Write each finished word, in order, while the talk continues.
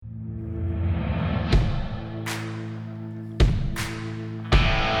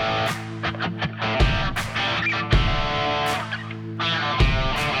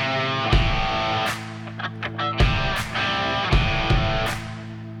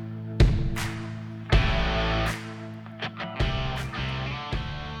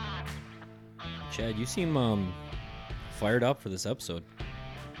Chad, you seem fired up for this episode.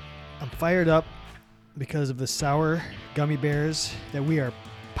 I'm fired up because of the sour gummy bears that we are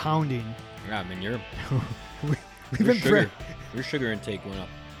pounding. Yeah, I mean your sugar intake went up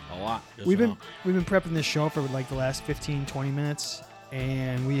a lot. We've been prepping this show for like the last 15, 20 minutes,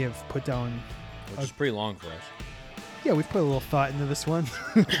 and we have put down. Which is pretty long for us. Yeah, we've put a little thought into this one.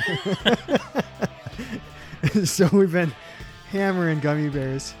 So we've been hammering gummy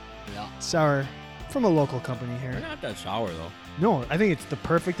bears. Yeah. Sour from a local company They're here. not that sour though. No, I think it's the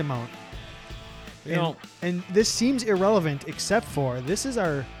perfect amount. You know, And this seems irrelevant except for this is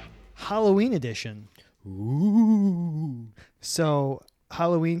our Halloween edition. ooh. So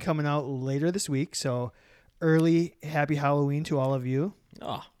Halloween coming out later this week. So early happy Halloween to all of you.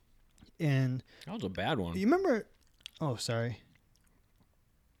 Oh, And that was a bad one. you remember? Oh, sorry.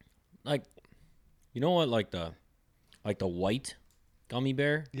 Like, you know what? Like the white gummy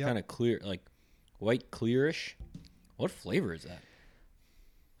bear, Yep. kind of clear, like white clearish. What flavor is that?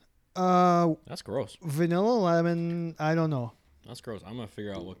 That's gross. Vanilla lemon. I don't know. That's gross. I'm gonna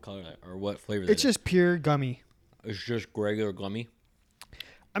figure out what color or what flavor. It's just pure gummy. It's just regular gummy.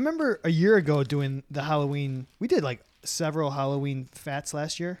 I remember a year ago doing the Halloween. We did like several Halloween fats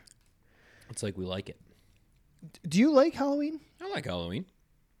last year. It's like we like it. Do you like Halloween? I like Halloween.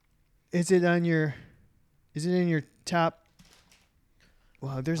 Is it in your top?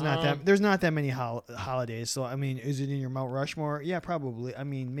 Well, there's not that many holidays. So I mean, is it in your Mount Rushmore? Yeah, probably. I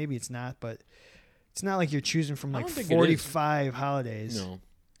mean, maybe it's not, but it's not like you're choosing from I like don't think it is. 45 holidays. No,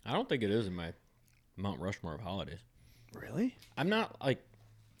 I don't think it is in my Mount Rushmore of holidays. Really? I'm not like,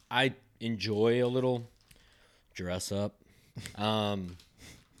 I enjoy a little dress up.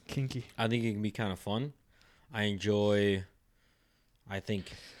 Kinky. I think it can be kind of fun. I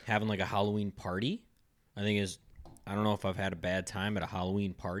think having like a Halloween party, I don't know if I've had a bad time at a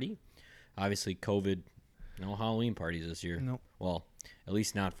Halloween party. Obviously, COVID, no Halloween parties this year. Nope. Well, at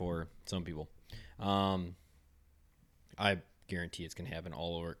least not for some people. I guarantee it's going to happen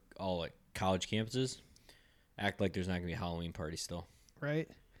all over, all like college campuses. Act like there's not going to be a Halloween party still. Right.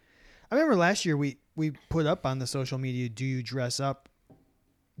 I remember last year we put up on the social media, do you dress up?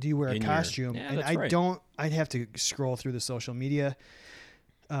 Do you wear a costume? Yeah, and that's I right. don't. I'd have to scroll through the social media,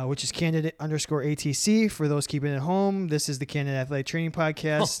 which is candidate_ATC for those keeping it home. This is the Candidate Athletic Training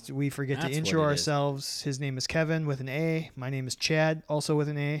Podcast. We forget to that's intro what it is. ourselves. His name is Kevin with an A. My name is Chad, also with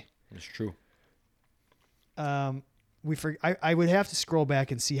an A. It's true. I would have to scroll back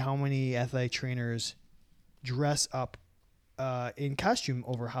and see how many athletic trainers dress up in costume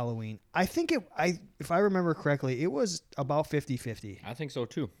over Halloween. I think if I remember correctly, it was about 50-50. I think so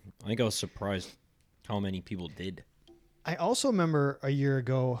too. I think I was surprised how many people did. I also remember a year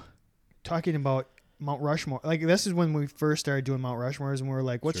ago talking about Mount Rushmore. Like, this is when we first started doing Mount Rushmores, and we were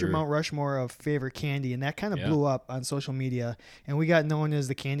like, what's your Sure. Mount Rushmore of favorite candy? And that kind of Yeah. blew up on social media, and we got known as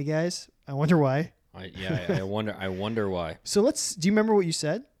the Candy Guys. I wonder why. I wonder why. So do you remember what you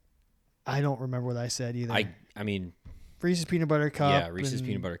said? I don't remember what I said either. I mean, Reese's Peanut Butter Cup. yeah, Reese's and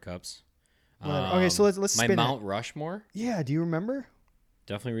Peanut Butter Cups. whatever. Okay, so let's my spin Mount it. Rushmore, Yeah, do you remember?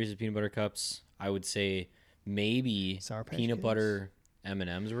 definitely Reese's Peanut Butter Cups. I would say maybe Sour Patch peanut Kids? butter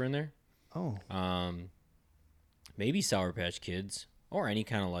M&Ms were in there. Oh, Maybe Sour Patch Kids or any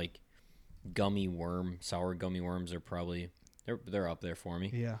kind of like gummy worm. Sour gummy worms are probably they're up there for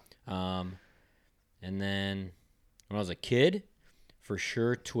me. yeah. And then when I was a kid, for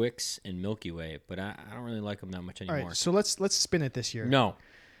sure Twix and Milky Way, but I don't really like them that much All anymore. right, so let's spin it this year. No.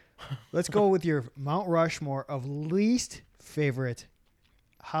 Let's go with your Mount Rushmore of least favorite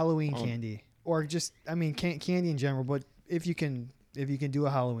Halloween Oh. candy, or just candy in general. But if you can do a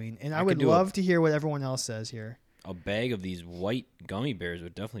Halloween, and I I would could do love to hear what everyone else says here. A bag of these white gummy bears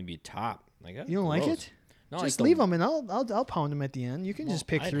would definitely be top. Like, that's You don't like gross. it? No, Just like leave them, and I'll pound them at the end. You can Well, just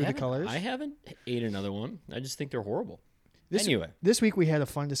pick I through the haven't- colors. I haven't ate another one. I just think they're horrible. This week we had a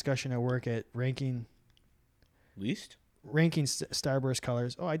fun discussion at work at ranking Least? Starburst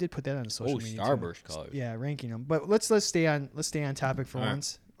colors. Oh, I did put that on the social media. too. Starburst colors. Yeah, ranking them. But let's stay on topic for All right.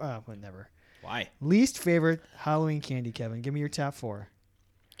 once. Whatever. Why? Least favorite Halloween candy, Kevin. Give me your top 4.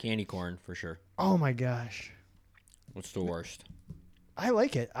 Candy corn for sure. Oh my gosh, What's the worst? I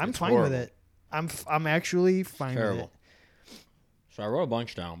like it. I'm It's fine with horrible. it. I'm actually fine with Terrible. it. So I wrote a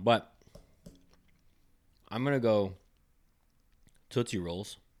bunch down, but I'm gonna go Tootsie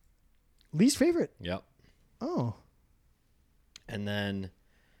Rolls. Least favorite. Yep. Oh, And then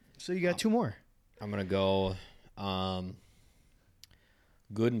so you got 2 more. I'm gonna go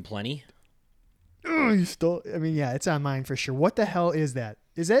Good and Plenty. Oh, you stole. I mean, yeah, it's on mine for sure. What the hell is that?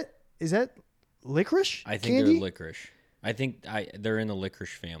 Is that licorice? I think candy? they're licorice. I think they're in the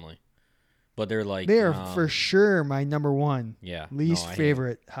licorice family. but they're like They are for sure my number one. Yeah, Least no, I hate 'em.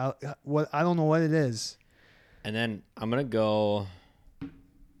 favorite. What I don't know what it is. And then I'm gonna go.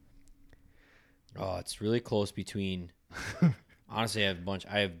 Oh, it's really close between. Honestly, I have a bunch.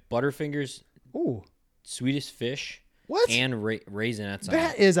 I have Butterfingers, Ooh, Swedish Fish, what? and Raisinets.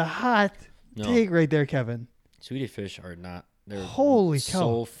 That is a hot take right there, Kevin. Swedish Fish are not. They're Holy so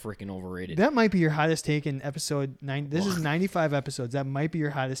cow. freaking overrated. That might be your hottest take in episode 9. This is 95 episodes. That might be your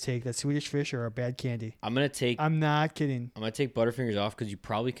hottest take. That Swedish Fish are a bad candy. I'm gonna take. I'm not kidding. I'm gonna take Butterfingers off because you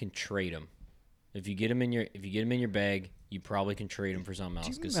probably can trade them. If you get them in your bag, you probably can trade them for something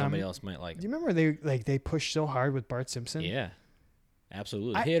else because somebody else might like Do them. you remember they pushed so hard with Bart Simpson? Yeah,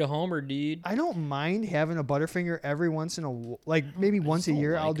 absolutely. Hit a homer, dude. I don't mind having a Butterfinger every once in a maybe once a don't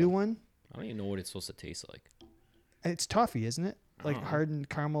year like I'll do 'em. one. I don't even know what it's supposed to taste like. It's toffee, isn't it? Like don't know. hardened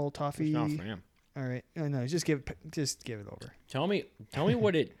caramel toffee. It's not for him. All right. No, just give it over. Tell me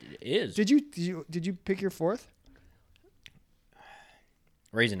what it is. Did you pick your fourth?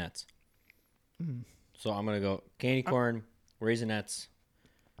 Raisinets. Mm. So I'm gonna go candy corn, Raisinets,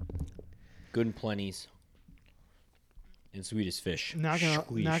 Good and Plenty's, and Swedish Fish. Not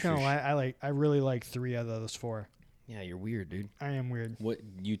gonna lie. I really like 3 out of those 4. Yeah, you're weird, dude. I am weird. What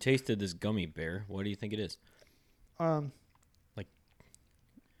you tasted this gummy bear? What do you think it is? Like,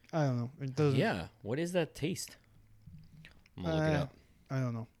 I don't know. It doesn't. yeah. What is that taste? I'm gonna look it up. I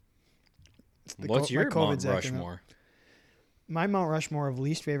don't know. What's your my Mount COVID's acting up. Rushmore? My Mount Rushmore of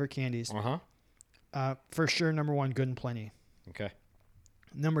least favorite candies. Uh huh. For sure, number 1, Good and Plenty. Okay.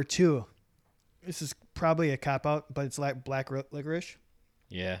 Number 2, this is probably a cop out, but it's like black licorice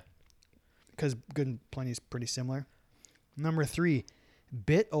Yeah. because Good and Plenty is pretty similar. Number 3,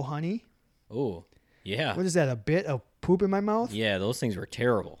 Bit O' Honey. Oh, yeah. What is that? A bit of poop in my mouth? Yeah, those things were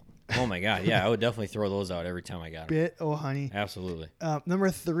terrible. Oh my god. Yeah, I would definitely throw those out every time I got them. Bit O' Honey. Absolutely. Number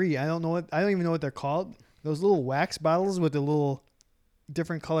 3, I don't even know what they're called. Those little wax bottles with the little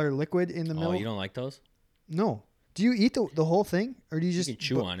different color liquid in the middle. Oh, you don't like those? No. Do you eat the whole thing, or do you just You can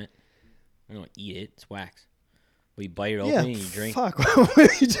chew on it. I don't eat it. It's wax. But you bite it open Yeah, and you drink. fuck.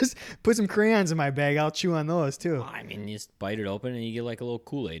 You just put some crayons in my bag. I'll chew on those too. I mean, you just bite it open and you get like a little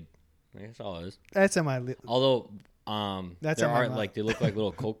Kool-Aid. That's all it is. That's on my Although, That's there on my are mouth. like they look like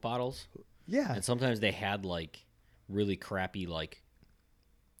little Coke bottles, yeah. and sometimes they had like really crappy like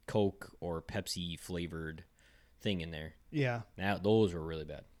Coke or Pepsi flavored thing in there. Yeah. Now those were really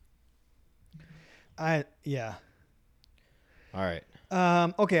bad. Yeah. All right,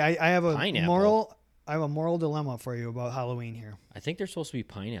 Okay, I have a Pineapple. moral dilemma for you about Halloween here. I think they're supposed to be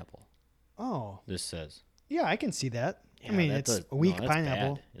pineapple. Oh, This says. yeah, I can see that. Yeah, I mean, that's it's a weak that's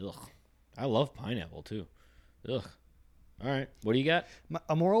pineapple. bad. Ugh. I love pineapple too. Ugh. All right, what do you got?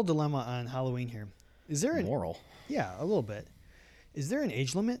 A moral dilemma on Halloween here. Is there an Moral Yeah, a little bit. Is there an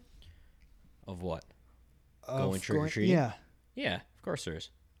age limit? of what? Of Going trick-or-treating? Yeah. Yeah, of course there is.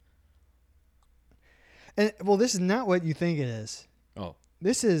 And well, this is not what you think it is. Oh.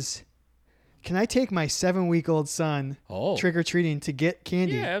 This is, can I take my 7-week-old son Oh. trick or treating to get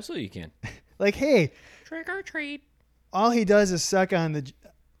candy? Yeah, absolutely you can. Like, hey, Trick or treat. all he does is suck on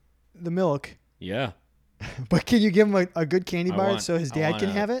the milk, Yeah. but can you give him a good candy I bar want- so his I dad can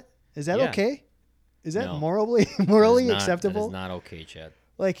wanna- have it? Is that Yeah. okay? Is that No. morally That is not- acceptable? That is not okay, Chad.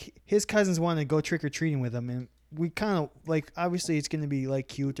 Like his cousins want to go trick or treating with him, and we kind of like obviously it's going to be like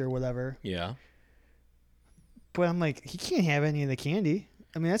cute or whatever. Yeah. But I'm like, he can't have any of the candy.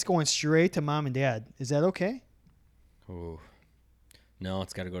 I mean, that's going straight to mom and dad. Is that okay? Ooh. No,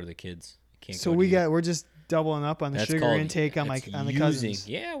 it's got to go to the kids. It can't So go to you. we're just doubling up on the That's sugar called- intake on that's the using- cousins,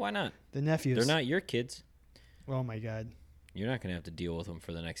 Yeah, why not? the nephews. They're not your kids. Oh my god, You're not gonna have to deal with them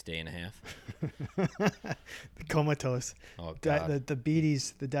for the next day and a half. the comatose. Oh God.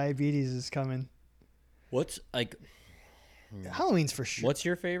 The diabetes is coming. What's like? Halloween's for sure. What's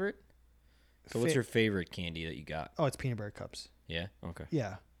your favorite? So what's Fa- your favorite candy that you got? Oh, it's peanut butter cups. Yeah. Okay.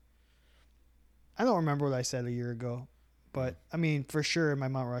 Yeah. I don't remember what I said a year ago, but I mean, for sure, my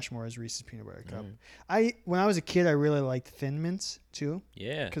Mount Rushmore is Reese's peanut butter cup. Alright. When I was a kid, I really liked Thin Mints too,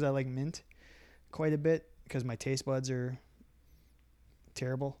 Yeah. because I like mint quite a bit because my taste buds are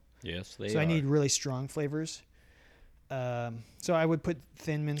terrible. Yes, they So are. I need really strong flavors. So I would put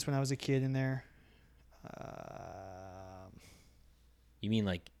Thin Mints when I was a kid in there. You mean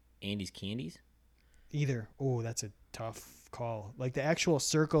like Andy's candies? Either. Oh, that's a tough call. Like the actual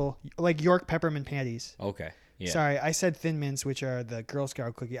circle, like York peppermint patties. Okay. Yeah. Sorry, I said Thin Mints, which are the Girl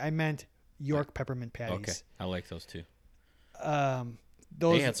Scout cookie. I meant York peppermint Okay. patties. I like those too.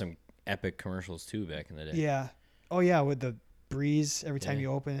 Those. They had some epic commercials too back in the day. Yeah. Oh yeah, with the breeze every time Yeah.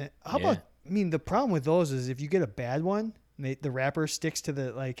 you open it. How Yeah. about? I mean, the problem with those is if you get a bad one, And the wrapper sticks to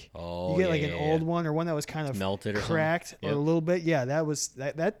the Oh, you get yeah, like yeah, an yeah. old one or one that was kind of Melted or something? cracked or Yep. a little bit. Yeah,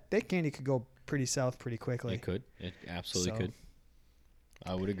 that candy could go pretty south pretty quickly. It could. It absolutely So- could.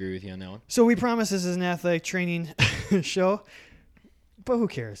 I would agree with you on that one. So we promise this is an athletic training show, but who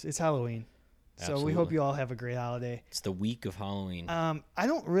cares? It's Halloween. So we hope Absolutely. you all have a great holiday. It's the week of Halloween. I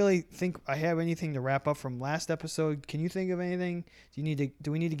don't really think I have anything to wrap up from last episode. Can you think of anything? Do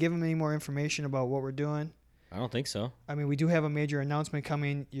we need to give them any more information about what we're doing? I don't think so. I mean, we do have a major announcement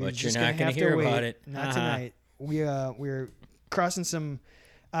coming. You're But just you're not gonna gonna have hear to wait. about it. Not Uh-huh. tonight. We're crossing some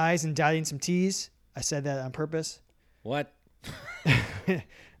I's and dotting some T's. I said that on purpose. What?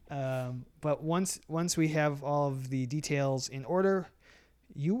 But once we have all of the details in order,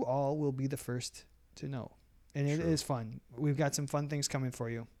 you all will be the first to know. And it True. is fun. We've got some fun things coming for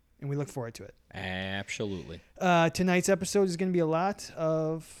you, and we look forward to it. Absolutely. Tonight's episode is going to be a lot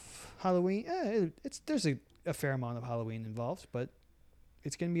of Halloween. There's a fair amount of Halloween involved, but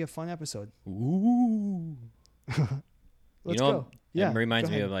it's going to be a fun episode. Ooh. Let's know, go. Yeah, it reminds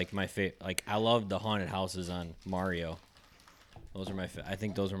go me ahead. of like my favorite. Like I love the haunted houses on Mario. Those are I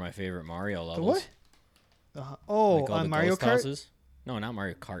think those are my favorite Mario levels. The what? Oh, Like all on the Mario ghost Kart? houses? No, not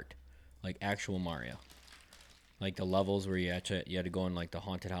Mario Kart. Like actual Mario. Like the levels where you had to go in like the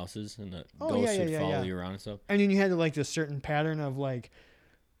haunted houses and the Oh, ghosts yeah, would yeah, follow yeah. you around and stuff. And then you had to like a certain pattern of like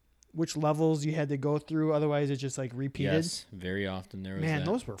which levels you had to go through. Otherwise, it just like repeated. Yes, very often there was Man, that.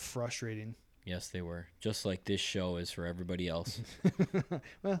 those were frustrating. Yes, they were. Just like this show is for everybody else.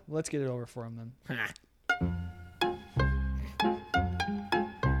 Well, let's get it over for them then.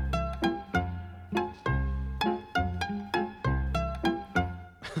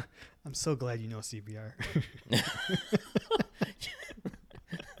 I'm so glad you know CPR.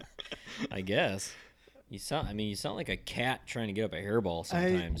 I guess. You sound like a cat trying to get up a hairball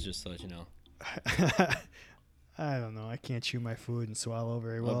sometimes, just to let you know. I don't know. I can't chew my food and swallow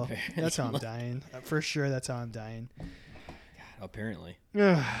very well. Apparently. That's how I'm dying. For sure, that's how I'm dying. Apparently.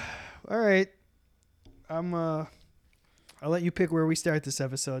 All right. I'll let you pick where we start this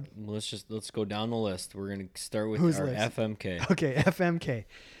episode. Let's go down the list. We're gonna start with Whose our list? FMK. Okay, FMK.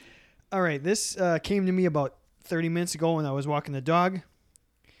 All right, this came to me about 30 minutes ago when I was walking the dog.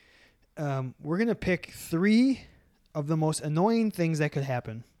 We're going to pick 3 of the most annoying things that could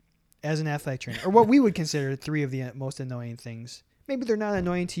happen as an athletic trainer, or what we would consider 3 of the most annoying things. Maybe they're not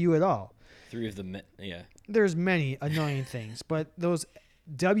annoying to you at all. 3 of the yeah. There's many annoying things, but those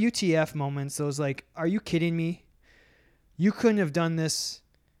WTF moments, those like, are you kidding me? You couldn't have done this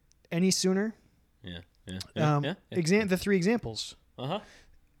any sooner. Yeah. The 3 examples.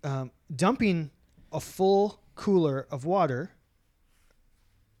 Uh-huh. Dumping a full cooler of water,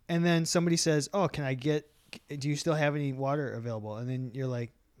 and then somebody says, "Oh, do you still have any water available?" And then you're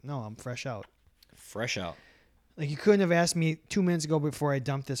like, "No, I'm fresh out." Fresh out. Like you couldn't have asked me 2 minutes ago before I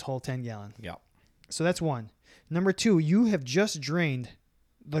dumped this whole 10-gallon. Yeah. So that's one. Number 2, you have just drained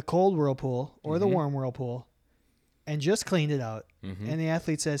the cold whirlpool or the warm whirlpool and just cleaned it out. Mm-hmm. And the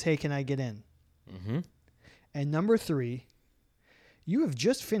athlete says, "Hey, can I get in?" Mm-hmm. And number 3, you have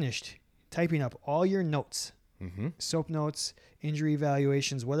just finished typing up all your notes, Mm-hmm. soap notes, injury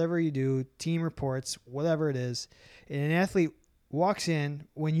evaluations, whatever you do, team reports, whatever it is. And an athlete walks in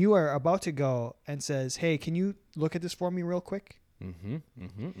when you are about to go and says, "Hey, can you look at this for me real quick?" Mm-hmm.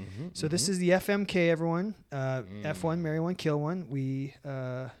 Mm-hmm. Mm-hmm. So this is the FMK, everyone. F1, marry one, kill one. We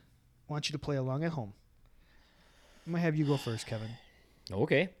want you to play along at home. I'm going to have you go first, Kevin.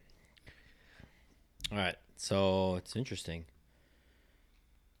 Okay. All right. So it's interesting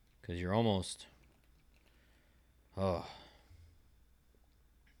because you're almost. Oh.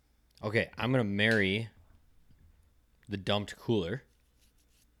 Okay, I'm gonna marry the dumped cooler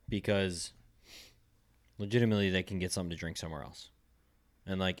because legitimately they can get something to drink somewhere else,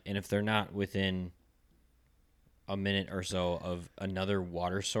 and if they're not within a minute or so of another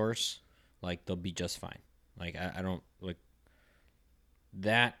water source, they'll be just fine. I don't like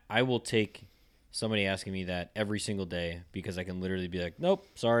that. I will take somebody asking me that every single day because I can literally be like, "Nope,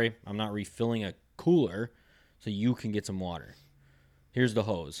 sorry, I'm not refilling a cooler, so you can get some water. Here's the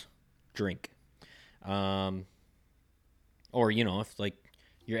hose, drink." Or if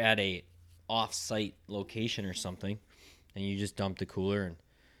you're at a off-site location or something, and you just dump the cooler and,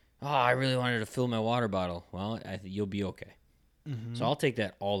 I really wanted to fill my water bottle. Well, you'll be okay. Mm-hmm. So I'll take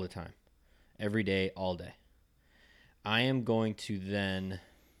that all the time, every day, all day. I am going to then.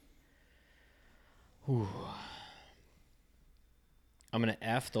 I'm going to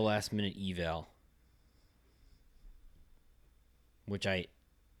F the last minute eval. I'm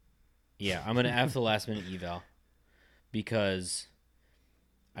going to F the last minute eval because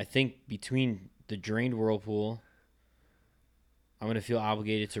I think between the drained whirlpool I'm gonna feel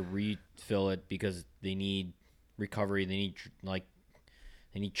obligated to refill it because they need recovery. They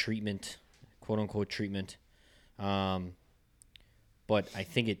need treatment, quote unquote treatment. But I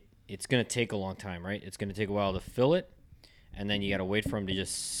think it's gonna take a long time, right? It's gonna take a while to fill it, and then you gotta wait for them to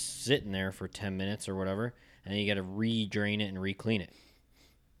just sit in there for 10 minutes or whatever, and then you gotta re-drain it and re-clean it.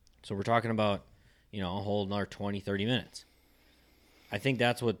 So we're talking about, a whole another 20, 30 minutes. I think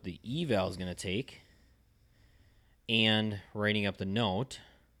that's what the eval is gonna take. And writing up the note.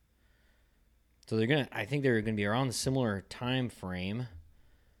 So I think they're gonna be around the similar time frame,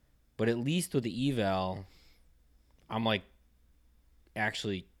 but at least with the eval, I'm like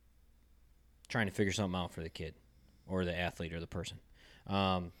actually trying to figure something out for the kid or the athlete or the person.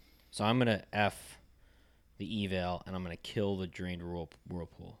 So I'm gonna F the eval and I'm gonna kill the drained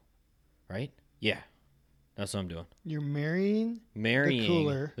whirlpool. Right? Yeah, that's what I'm doing. You're marrying the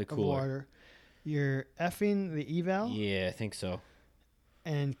cooler of water. You're effing the eval. Yeah, I think so.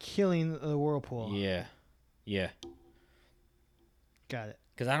 And killing the whirlpool. Yeah. Got it.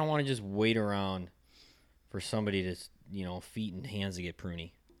 Because I don't want to just wait around for somebody to, feet and hands to get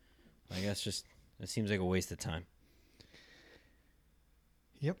pruny. Like, it seems like a waste of time.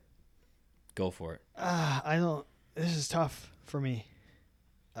 Yep. Go for it. This is tough for me.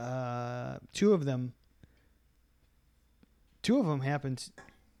 Two of them happened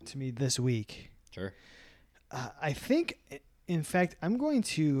to me this week. Sure. I think, in fact, I'm going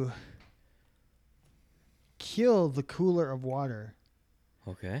to kill the cooler of water.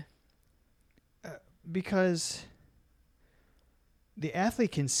 Okay. Because the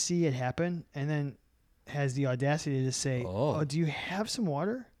athlete can see it happen and then has the audacity to say, "Oh, do you have some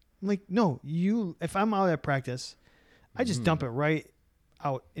water?" I'm like, "No, if I'm out at practice, I just dump it right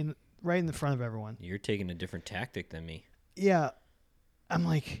in the front of everyone." You're taking a different tactic than me. Yeah. I'm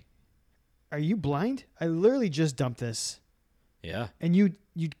like, "Are you blind? I literally just dumped this." Yeah. And you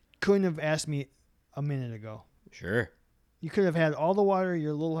couldn't have asked me a minute ago. Sure. You could have had all the water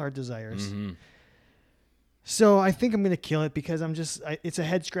your little heart desires. Mm-hmm. So I think I'm going to kill it because it's a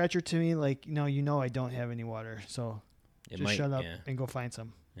head scratcher to me. Like, I don't have any water. So shut up and go find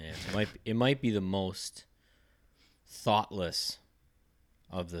some. Yeah. It might be the most thoughtless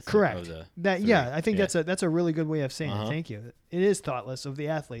of the correct. Of the that three. Yeah, I think that's a really good way of saying it. Thank you. It is thoughtless of the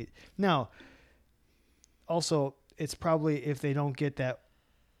athlete. Now, also, it's probably if they don't get that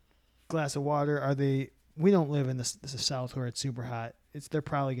glass of water, we don't live in the South where it's super hot. They're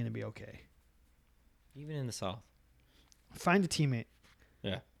probably going to be okay. Even in the South. Find a teammate.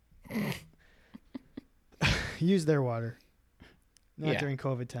 Yeah. Use their water. Not during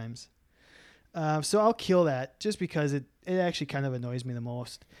COVID times. So I'll kill that just because it actually kind of annoys me the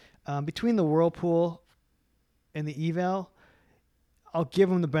most. Between the whirlpool and the eval, I'll give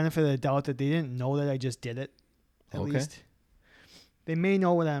them the benefit of the doubt that they didn't know that I just did it. At least. They may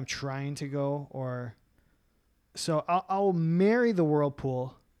know when I'm trying to go so I'll marry the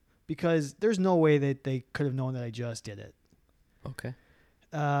whirlpool because there's no way that they could have known that I just did it. Okay.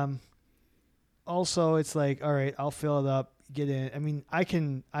 Also, it's like, all right, I'll fill it up, get in. I mean, I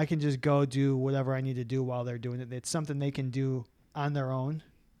can just go do whatever I need to do while they're doing it. It's something they can do on their own.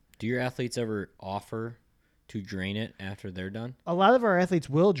 Do your athletes ever offer to drain it after they're done? A lot of our athletes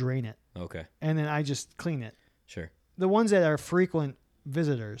will drain it. Okay. And then I just clean it. Sure. The ones that are frequent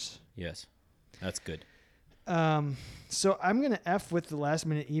visitors. Yes. That's good. So I'm going to F with the last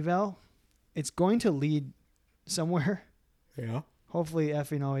minute eval. It's going to lead somewhere. Yeah. Hopefully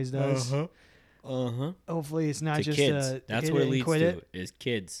effing always does. Hopefully it's not just kids. That's what it leads to is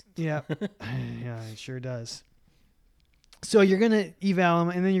kids. Yeah. Yeah, it sure does. So you're going to eval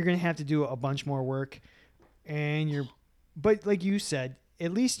them and then you're going to have to do a bunch more work but like you said,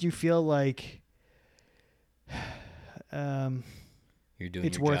 at least you feel like you're doing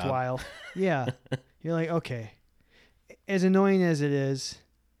it's your worthwhile. job. Yeah. You're like, okay, as annoying as it is,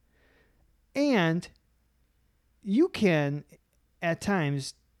 and you can at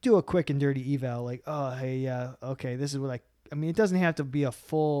times do a quick and dirty eval, like, oh, hey, yeah, okay, this is what I mean, it doesn't have to be a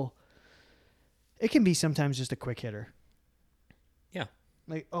full, it can be sometimes just a quick hitter. Yeah.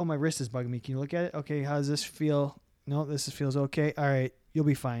 Like, oh, my wrist is bugging me. Can you look at it? Okay, how does this feel? No, this feels okay. All right, you'll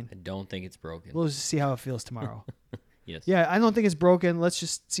be fine. I don't think it's broken. We'll just see how it feels tomorrow. Yes. Yeah, I don't think it's broken. Let's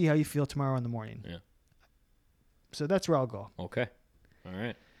just see how you feel tomorrow in the morning. Yeah. So that's where I'll go. Okay. All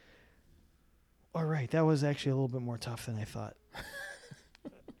right. All right. That was actually a little bit more tough than I thought.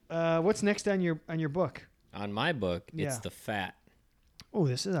 What's next on your book? On my book, it's The Fat. Oh,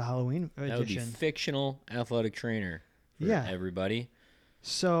 this is a Halloween edition. That would be fictional athletic trainer for everybody.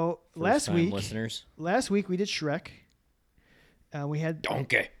 So Last week we did Shrek. We had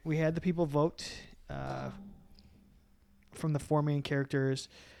Donkey. We had the people vote. from the 4 main characters.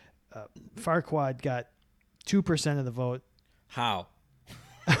 Farquaad got 2% of the vote. How?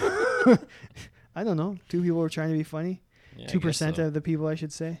 I don't know. 2 people were trying to be funny. Yeah, 2% so. of the people, I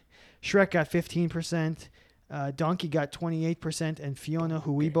should say. Shrek got 15%. Donkey got 28%, and Fiona,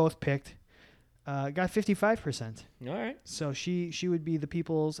 who we both picked, got 55%. All right. So she would be the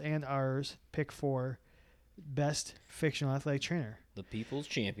people's and ours pick for best fictional athletic trainer. The people's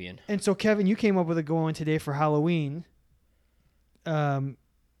champion. And so, Kevin, you came up with a going today for Halloween.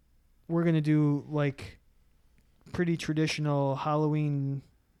 We're gonna do like pretty traditional Halloween.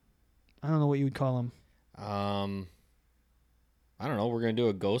 I don't know what you would call them. I don't know. We're gonna do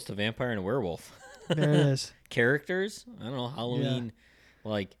a ghost, a vampire, and a werewolf. There it is. Characters? I don't know. Halloween,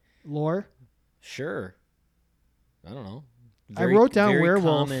 like Lore. sure. I don't know. I wrote down very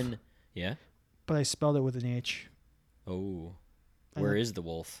werewolf. Common. Yeah. But I spelled it with an H. Oh, I where know. is the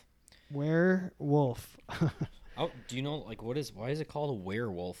wolf? Werewolf. Oh, do you know like why is it called a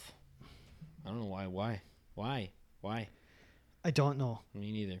werewolf? I don't know why. Why? I don't know.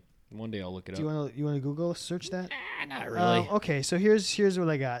 Me neither. One day I'll look it Do up. you want to Google search that? Not really. Okay, so here's what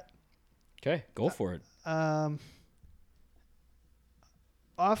I got. Okay, go for it.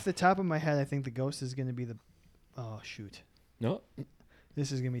 Off the top of my head, I think the ghost is going to be the. Oh shoot, No.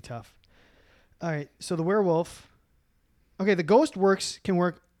 this is going to be tough. All right, so the werewolf. Okay, the ghost can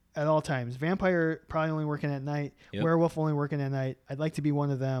work at all times. Vampire probably only working at night. Yep. Werewolf only working at night. I'd like to be one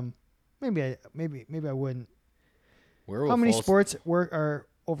of them. Maybe I wouldn't. Werewolf How many also- sports are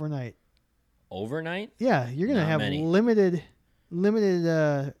overnight? overnight? Yeah, you're gonna Not have many. limited.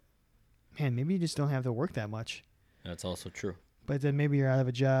 Man, maybe you just don't have to work that much. That's also true. But then maybe you're out of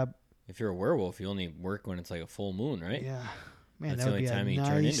a job. If you're a werewolf, you only work when it's like a full moon, right? Yeah, man, That's that the would be only time a you nice.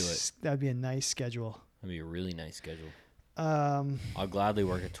 turn into it. That would be a nice schedule. That'd be a really nice schedule. Um, I'll gladly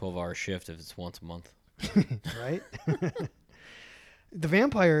work a 12-hour shift if it's once a month. right. The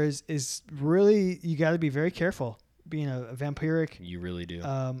vampire is really, you got to be very careful being a vampiric You really do.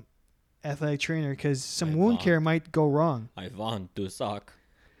 athletic trainer, because some I wound want- care might go wrong. I want to suck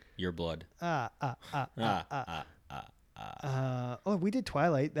your blood. Oh, we did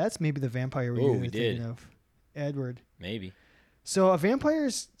Twilight. That's maybe the vampire Oh, we were did. thinking of. Edward. Maybe. So a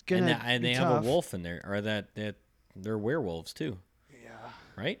vampire's gonna And be they tough. have a wolf in there, or that they're werewolves too, Yeah.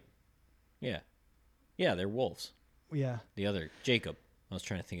 right? Yeah, they're wolves. Yeah. The other Jacob. I was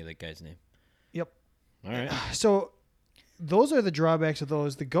trying to think of that guy's name. Yep. All right. So those are the drawbacks of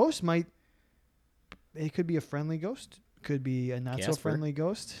those. The ghost it could be a friendly ghost, could be a not so Casper. friendly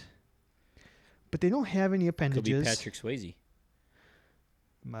ghost, but they don't have any Could be appendages. Patrick Swayze.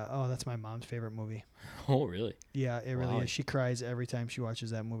 That's my mom's favorite movie. Oh, really? Yeah, it really Wow. is. She cries every time she watches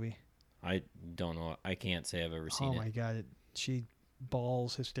that movie. I don't know. I can't say I've ever seen Oh it. my god, she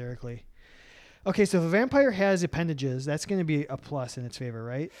bawls hysterically. Okay, so if a vampire has appendages, that's going to be a plus in its favor,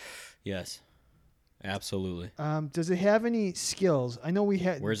 right? Yes, absolutely. Does it have any skills? I know we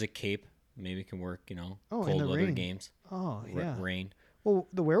had. Wears a cape. Maybe can work. Oh, in the cold weather rain. games. Oh yeah. Rain. Well,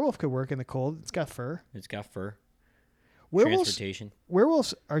 the werewolf could work in the cold. It's got fur. It's got fur. Werewolves Transportation.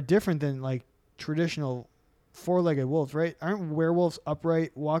 werewolves are different than like traditional four-legged wolves, right? Aren't werewolves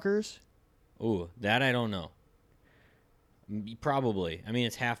upright walkers? Ooh, that I don't know. Probably. I mean,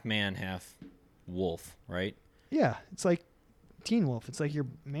 it's half man, half wolf, right? Yeah, it's like Teen Wolf. It's like your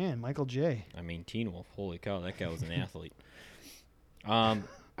man, Michael J. I mean, Teen Wolf. Holy cow, that guy was an athlete.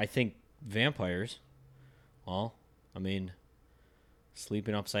 I think vampires. Well, I mean,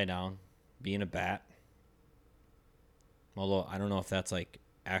 sleeping upside down, being a bat. Although I don't know if that's like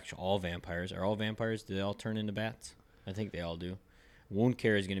all vampires. Are all vampires? Do they all turn into bats? I think they all do. Wound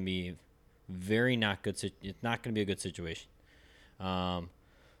care is going to be very not good. It's not going to be a good situation.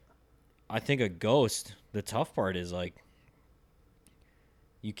 I think a ghost. The tough part is like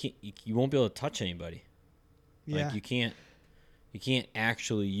you won't be able to touch anybody. Yeah. Like you can't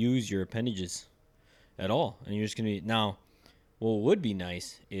actually use your appendages at all, and you're just gonna be now. What would be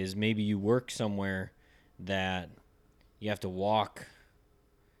nice is maybe you work somewhere that you have to walk.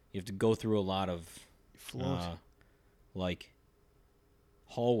 You have to go through a lot of Float. like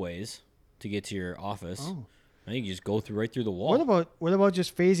hallways to get to your office. Oh. I think you just go right through the wall. What about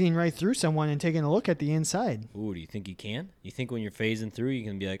just phasing right through someone and taking a look at the inside? Ooh, do you think you can? You think when you're phasing through, you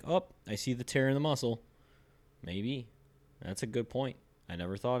can be like, oh, I see the tear in the muscle. Maybe. That's a good point. I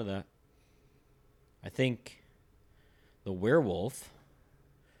never thought of that. I think the werewolf,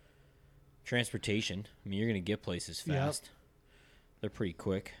 transportation, I mean, you're going to get places Yep. fast. They're pretty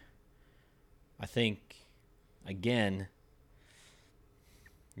quick. I think, again,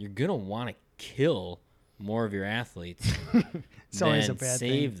 you're going to want to kill more of your athletes It's always a than bad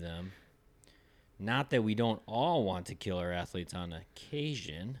save thing. them. not that we don't all want to kill our athletes on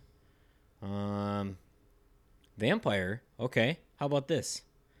occasion. Vampire. Okay. How about this?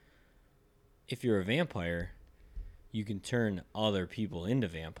 If you're a vampire, you can turn other people into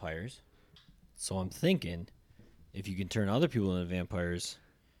vampires. So I'm thinking, if you can turn other people into vampires,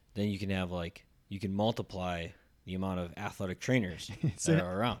 then you can have you can multiply the amount of athletic trainers So- that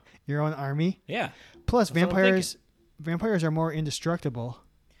are around. Your own army. Yeah, Plus, That's what I'm vampires are more indestructible.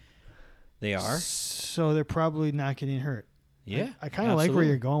 they are. So they're probably not getting hurt. Yeah, I kind of like where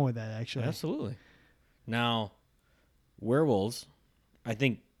you're going with that, actually. Absolutely. Now, werewolves, I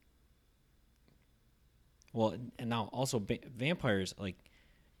think. Well, and now also vampires. Like,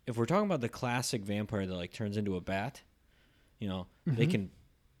 if we're talking about the classic vampire that turns into a bat, they can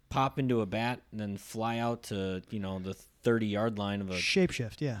pop into a bat and then fly out to the 30-yard line of a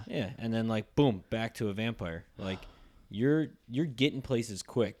Shapeshift, yeah. and then boom, back to a vampire. You're getting places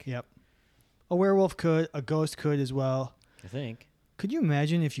quick. Yep. A werewolf could, a ghost could as well. I think. Could you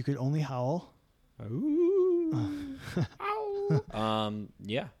imagine if you could only howl?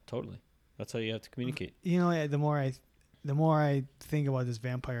 Yeah, totally. That's how you have to communicate. The more I think about this,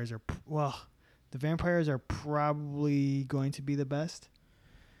 vampires are the vampires are probably going to be the best.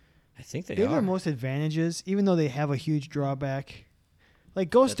 I think they They have are. the most advantages, even though they have a huge drawback. Like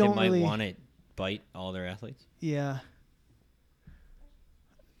ghosts that they don't might really want to bite all their athletes. Yeah.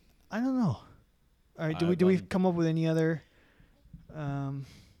 I don't know. All right, do I we love- come up with any other Not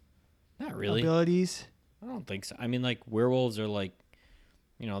really. abilities? I don't think so. I mean, werewolves are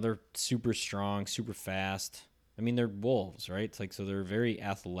they're super strong, super fast. I mean, they're wolves, right? It's so they're very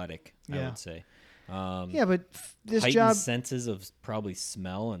athletic, I Yeah. would say. Yeah, but this heightened job, senses of probably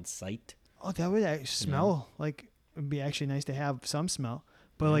smell and sight. that would actually smell it'd be actually nice to have some smell,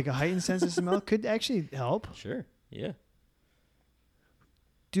 but a heightened sense of smell could actually help. Sure. Yeah.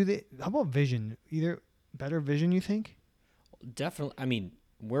 How about vision? Either better vision, you think? Definitely. I mean,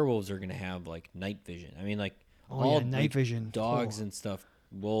 werewolves are going to have night vision. I mean, Night vision. dogs Cool. and stuff,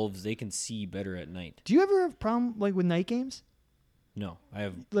 wolves, they can see better at night. Do you ever have a problem with night games? No, I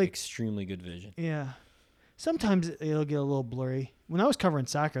have Like- extremely good vision. Yeah. Sometimes it'll get a little blurry. When I was covering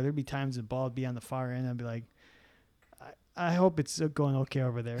soccer, there'd be times the ball would be on the far end. I'd be like, I hope it's going okay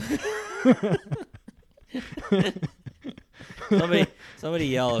over there. Somebody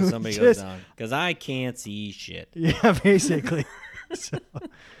yell if somebody goes Just- down, because I can't see shit. Yeah, basically.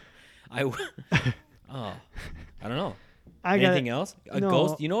 I don't know. I got Anything else? A no.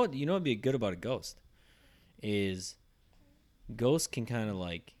 ghost. You know what? You know what'd be good about a ghost is ghosts can kind of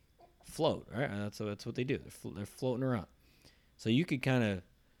float. Right? That's what they do. They're floating around. So you could kind of,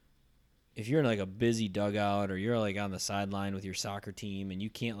 if you're in a busy dugout or you're on the sideline with your soccer team and you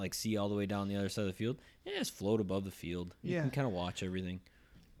can't see all the way down the other side of the field, just float above the field. You Yeah. can kind of watch everything.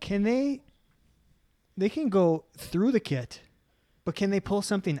 Can they can go through the kit, but can they pull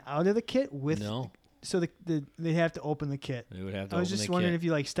something out of the kit with? No, So they have to open the kit. they would have to. I was open just the wondering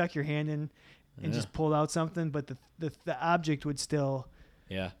kit. if you stuck your hand in and Yeah. just pulled out something, but the object would still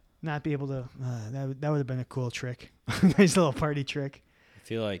Yeah, not be able to. That would have been a cool trick. Nice little party trick. I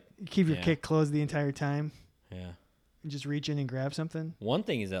feel like You keep your Yeah. kit closed the entire time yeah. and just reach in and grab something. One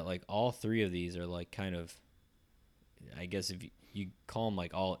thing is that all three of these are kind of, I guess if you call them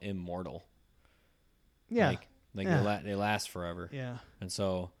all immortal. Yeah. Yeah. They last forever. Yeah. And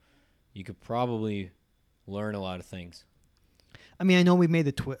so you could probably learn a lot of things. I mean, I know we made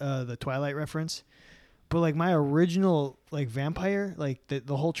the Twilight reference, but my original vampire,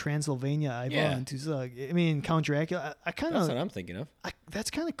 the whole Transylvania Ivan, Yeah. I mean Count Dracula. I kind That's of what I'm thinking of. that's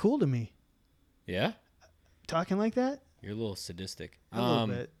kind of cool to me. Yeah? Talking like that, You're a little sadistic. a little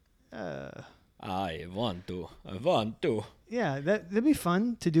bit. I want to. Yeah, that'd be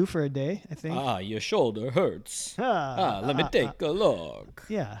fun to do for a day. I think. Your shoulder hurts. Let me take a look.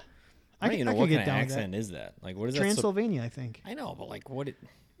 Yeah, I don't even know could what get kind of down with that. accent is that. What is that? Transylvania, I think. I know, but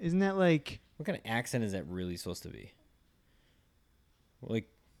Isn't that what kind of accent is that really supposed to be? I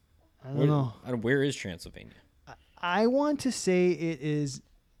don't know. Where is Transylvania? I want to say it is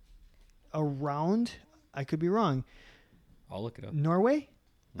around. I could be wrong. I'll look it up. Norway.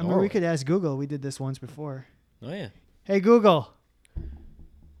 I mean, we Norway. could ask Google. We did this once before. Oh yeah. Hey Google,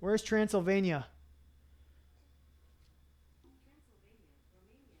 where's Transylvania?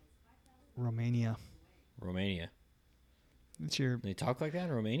 Romania. Romania. It's your. They talk like that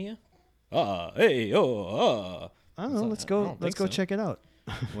in Romania? Hey, I don't know. Let's I go. don't Let's think go so. check it out.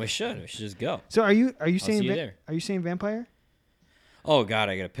 We should just go. So are you saying see you there. are you saying vampire? Oh God,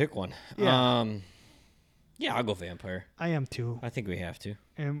 I gotta pick one. Yeah. Yeah, I'll go vampire. I am too, I think we have to.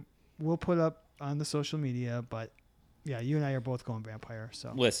 and we'll put up on the social media. But Yeah, you and I are both going vampire.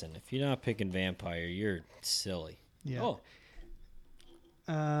 So Listen, if you're not picking vampire, you're silly. yeah. Oh,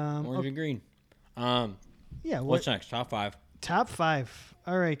 orange Okay. and green. Yeah. What's next? Top 5. Top 5.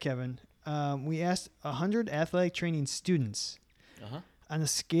 All right, Kevin. We asked 100 athletic training students Uh-huh. on a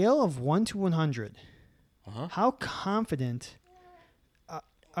scale of 1 to 100. Uh-huh. How confident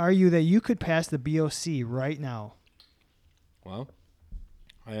are you that you could pass the BOC right now? Well,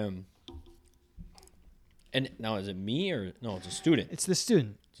 I am. And now, is it me or no? It's a student. It's the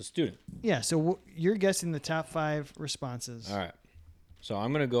student. It's a student. Yeah. So you're guessing the top 5 responses. All right. So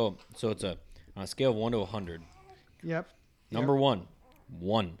I'm gonna go. So it's on a scale of 1 to 100. Yep. Number 1,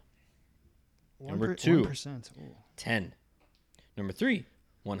 1. Number 2, 1%. Ooh. 10. Number 3,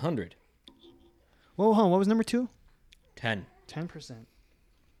 100. Whoa, hold on. What was number 2? 10. 10%.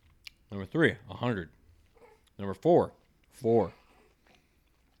 Number 3, 100. Number 4, 4.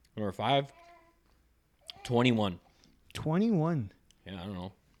 Number 5, 21. 21. Yeah, I don't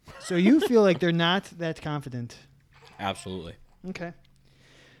know. So you feel like they're not that confident. Absolutely. Okay.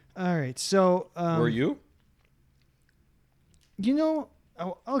 All right. So Were you? You know,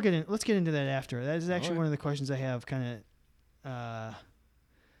 I'll get in. Let's get into that after. That is actually All right. one of the questions I have kind of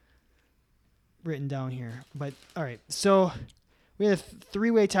written down here. But all right. So we had a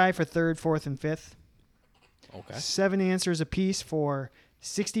 3-way tie for 3rd, 4th, and 5th. Okay. 7 answers apiece for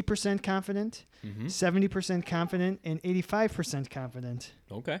 60% confident, Mm-hmm. 70% confident, and 85% confident.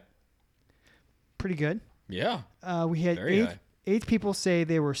 Okay. Pretty good. Yeah. We had Very high. 8 people say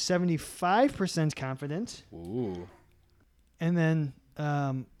they were 75% confident. Ooh. And then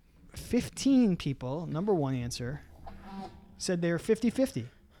 15 people, number 1 answer, said they were 50-50.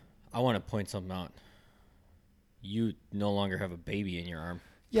 I want to point something out. You no longer have a baby in your arm.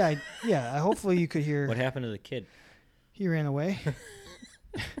 Yeah, hopefully you could hear. What happened to the kid? He ran away.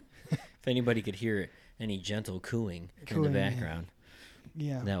 If anybody could hear any gentle cooing in Cooing, the yeah. background,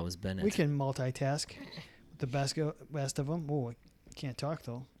 Yeah. that was Bennett. We can multitask with the best of them. Oh, I can't talk,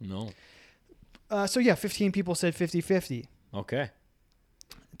 though. No. So, yeah, 15 people said 50-50. Okay.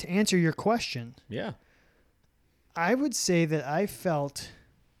 To answer your question, Yeah. I would say that I felt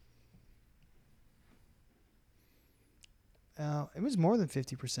it was more than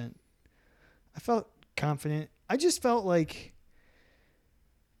 50%. I felt confident. I just felt like,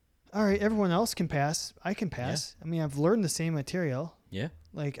 all right, everyone else can pass. I can pass. I mean, I've learned the same material. Yeah.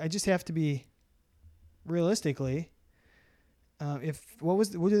 Like, I just have to be realistically. What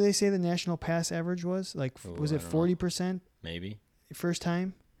do they say the national pass average was? Like, Oh, was I it don't know. 40% Maybe. first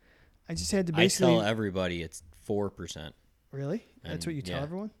time? I just had to I basically. tell everybody it's 4%. Really? That's And, what you tell yeah.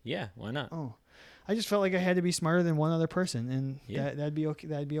 everyone? Yeah. Why not? Oh, I just felt like I had to be smarter than one other person, and Yeah. that'd be okay.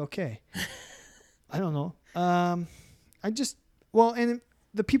 That'd be okay. I don't know. And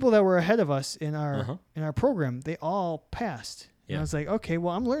the people that were ahead of us in Uh-huh. our program, they all passed. And Yeah. I was like, okay,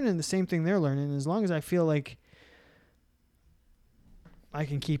 well, I'm learning the same thing they're learning. As long as I feel like I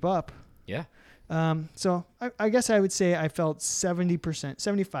can keep up. Yeah. So I guess I would say I felt 70%,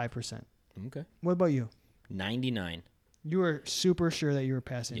 75%. Okay. What about you? 99. You were super sure that you were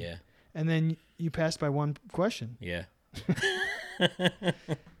passing. Yeah. And then you passed by one question. Yeah.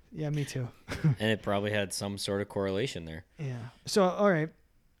 Yeah, me too. And it probably had some sort of correlation there. Yeah. So, all right.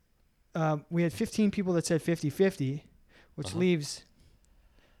 We had 15 people that said 50-50, which Uh-huh. leaves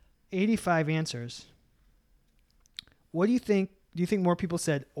 85 answers. What do you think? Do you think more people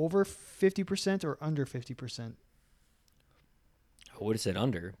said over 50% or under 50%? I would have said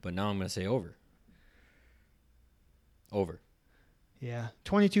under, but now I'm going to say over. Over. Yeah.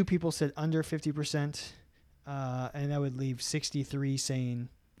 22 people said under 50%, and that would leave 63 saying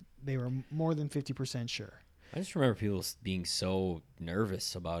they were more than 50% sure. I just remember people being so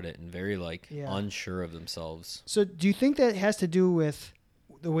nervous about it and very Yeah. unsure of themselves. So do you think that has to do with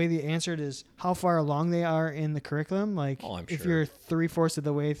the way they answered is how far along they are in the curriculum? Like, Oh, I'm if sure. you're 3/4 of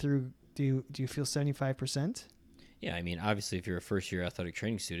the way through, do you feel 75%? Yeah, I mean, obviously, if you're a first-year athletic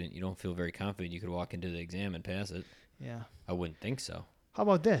training student, you don't feel very confident you could walk into the exam and pass it. Yeah. I wouldn't think so, How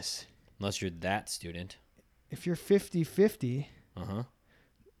about this? unless you're that student. If you're 50-50, Uh-huh.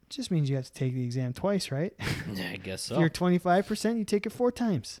 it just means you have to take the exam twice, right? I guess If so. you're 25%, you take it 4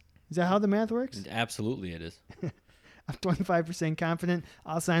 times. Is that how the math works? Absolutely, it is. I'm 25% confident.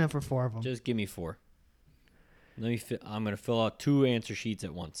 I'll sign up for 4 of them. Just give me 4. I'm going to fill out 2 answer sheets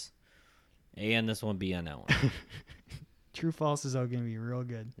at once. A on this one, B on that one. True false is all going to be real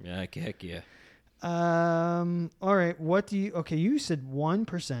good. Yeah, heck yeah. All right. Okay, you said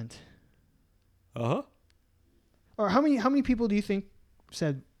 1%. Uh-huh. Or how many people do you think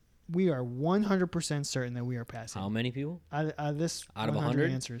said we are 100% certain that we are passing? How many people? Out of this Out of 100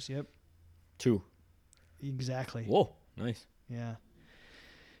 100? answers, yep. 2. Exactly. Whoa, nice. Yeah.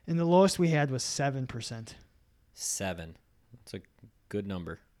 And the lowest we had was 7%. 7. That's a good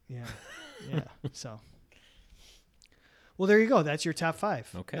number. Yeah. Yeah. So. Well, there you go. That's your top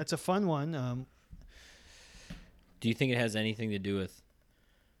 5. Okay. That's a fun one. Do you think it has anything to do with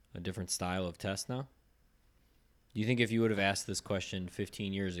a different style of test now? Do you think if you would have asked this question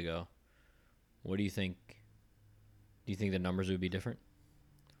 15 years ago, what do you think? Do you think the numbers would be different?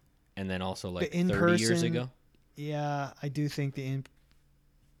 And then also like 30 years ago? Yeah, I do think you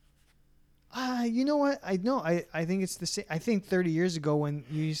know what? I think it's the same. I think 30 years ago when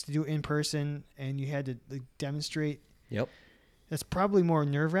you used to do in person and you had to like, demonstrate. Yep. That's probably more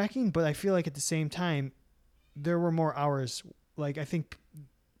nerve-wracking, but I feel like at the same time, there were more hours. Like, I think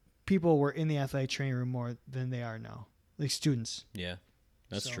people were in the athletic training room more than they are now. Like, students. Yeah,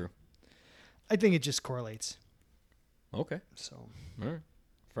 that's true. I think it just correlates. Okay. So. All right.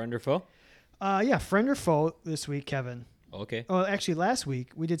 Friend or foe? Yeah, friend or foe this week, Kevin. Okay. Oh, actually, last week,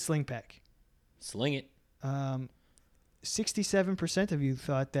 we did Sling Pack. Sling it. 67% of you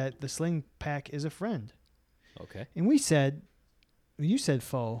thought that the Sling Pack is a friend. Okay. And you said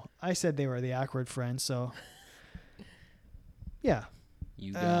foe. I said they were the awkward friend, so yeah.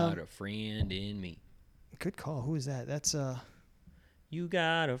 You got a friend in me. Good call. Who is that? That's You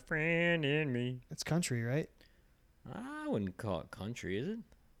got a friend in me. That's country, right? I wouldn't call it country, is it?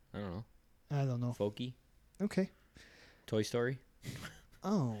 I don't know. I don't know. Folky? Okay. Toy Story?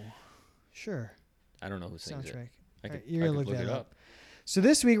 Oh, sure. I don't know who sings Soundtrack. it. I could, Right, you're gonna I could look look that it up. So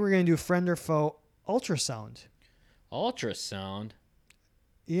this week we're gonna do friend or foe ultrasound. Ultrasound?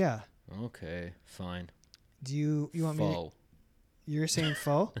 Yeah. Okay, fine. Do you want me? Foe. You're saying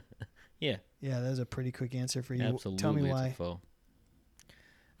foe? Yeah. Yeah, that was a pretty quick answer for you. Absolutely. Tell me it's why. a foe.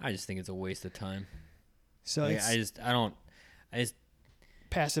 I just think it's a waste of time. So Like, it's I don't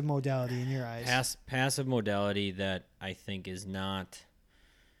passive modality in your eyes. passive modality that I think is not,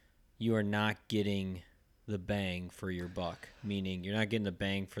 you are not getting the bang for your buck, meaning you're not getting the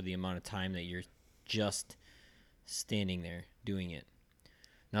bang for the amount of time that you're just standing there doing it.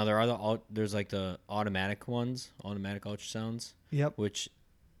 Now there's like the automatic ultrasounds, Yep. which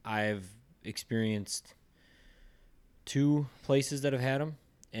I've experienced 2 places that have had them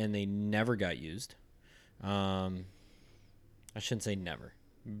and they never got used. I shouldn't say never.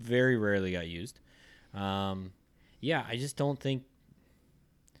 Very rarely got used. Yeah, I just don't think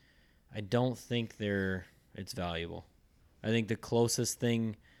it's valuable. I think the closest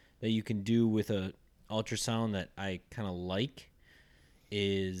thing that you can do with a ultrasound that I kind of like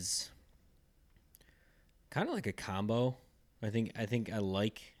is kind of like a combo. I think I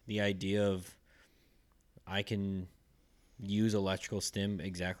like the idea of I can use electrical stim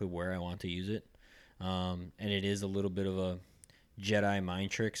exactly where I want to use it. And it is a little bit of a Jedi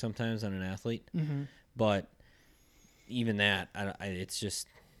mind trick sometimes on an athlete. Mm-hmm. But even that, it's just,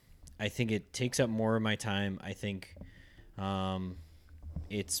 I think it takes up more of my time. I think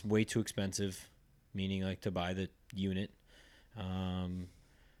it's way too expensive, meaning like to buy the unit.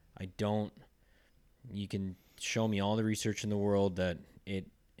 You can show me all the research in the world that it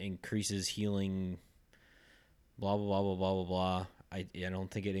increases healing, blah, blah, blah, blah, blah, blah, blah. I don't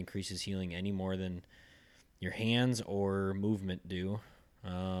think it increases healing any more than your hands or movement do.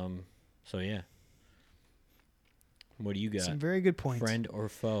 So, yeah. What do you got? Some very good points. Friend or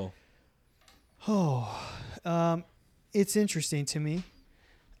foe? Oh, it's interesting to me.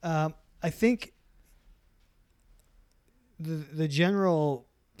 I think the general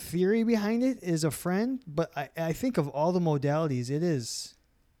theory behind it is a friend, but I think of all the modalities,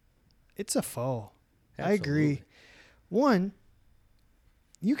 it's a foe. Absolutely. I agree. One,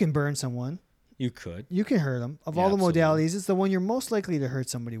 you can burn someone. You could. You can hurt them. Of Yeah, all the absolutely. modalities, it's the one you're most likely to hurt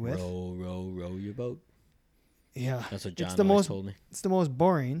somebody with. Row your boat. Yeah. That's what John It's the always most told me. It's the most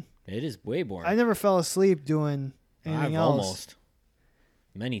boring. It is way boring. I never fell asleep doing anything I've else. almost.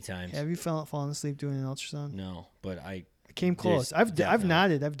 Many times. Have you fallen asleep doing an ultrasound? No, but I Came close. There's I've definitely-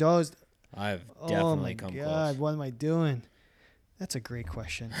 nodded. I've dozed. I've Oh definitely my come God, what am I doing? That's a great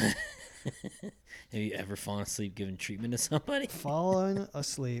question. close. Have you ever fallen asleep giving treatment to somebody? Falling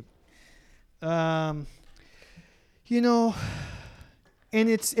asleep. You know, and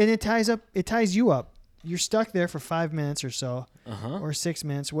it ties you up. You're stuck there for 5 minutes or so, Uh-huh. or 6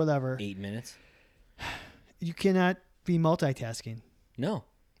 minutes, whatever. 8 minutes? You cannot be multitasking. No.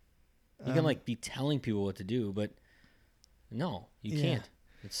 You can like be telling people what to do, but no, you Yeah. can't.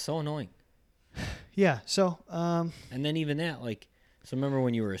 It's so annoying. Yeah. So, And then even that, like, so remember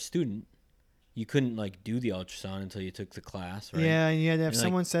when you were a student, you couldn't like do the ultrasound until you took the class, right? yeah, and you had to have And, like-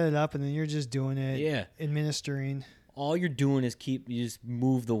 someone set it up, and then you're just doing it. Yeah. Administering. all you're doing is you just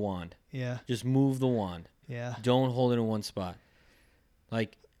move the wand. Yeah. Just move the wand. Yeah. Don't hold it in one spot.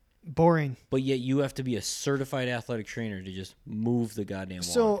 Like, boring. but yet you have to be a certified athletic trainer to just move the goddamn wand.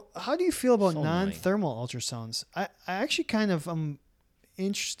 So how do you feel about So annoying. non-thermal ultrasounds? I actually kind of am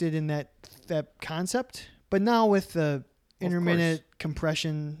interested in that concept, but now with the intermittent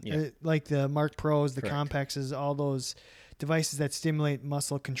compression, Yeah. like the Mark Pros, the Correct. Compexes, all those devices that stimulate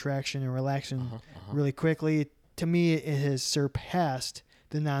muscle contraction and relaxation Uh-huh. really quickly, to me it has surpassed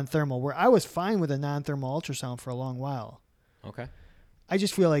the non-thermal, where I was fine with a non-thermal ultrasound for a long while. Okay. I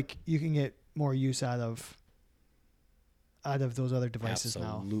just feel like you can get more use out of those other devices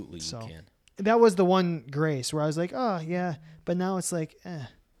Absolutely now. So you can. that was the one grace where I was like, oh yeah, but now it's like,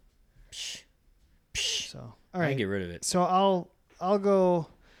 Psh. Psh. So all I right, get rid of it. so I'll go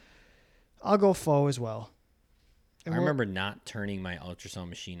faux as well. And I we'll- remember not turning my ultrasound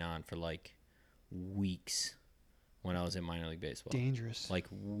machine on for like weeks when I was in minor league baseball. dangerous. Like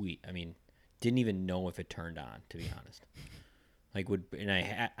I mean, didn't even know if it turned on, to be honest. Like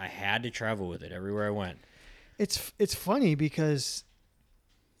I had to travel with it everywhere I went. It's funny because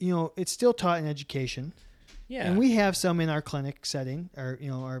it's still taught in education. Yeah. And we have some in our clinic setting, or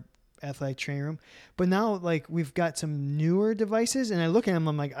our athletic training room. But now, like, we've got some newer devices, and I look at them,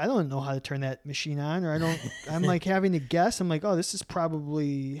 I'm like, I don't know how to turn that machine on, or I'm like having to guess. I'm like, oh, this is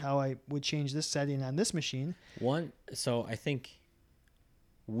probably how I would change this setting on this machine. So I think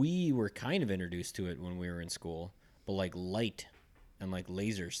we were kind of introduced to it when we were in school, but like light and like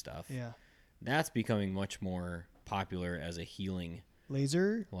laser stuff, Yeah, that's becoming much more popular as a healing,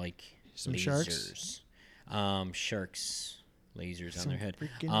 laser, like some lasers. Sharks, lasers on some their head.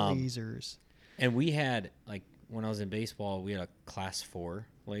 freaking lasers. And we had, like, when I was in baseball, we had a class 4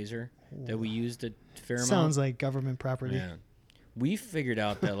 laser that we used a fair amount. Sounds like government property. Yeah. We figured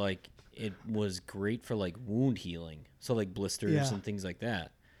out that, like, it was great for, like, wound healing. So, like, blisters Yeah. and things like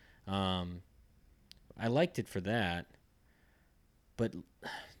that. I liked it for that. But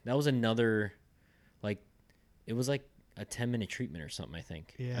that was another, like, it was like a 10-minute treatment or something, I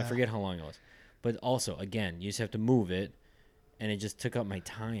think. I Yeah. forget how long it was. But also, again, you just have to move it, and it just took up my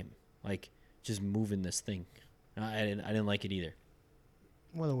time. Like, just moving this thing. I didn't like it either.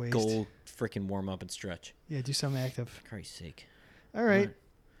 What a waste. Go freaking warm up and stretch. Yeah, do something active. For Christ's sake. All right.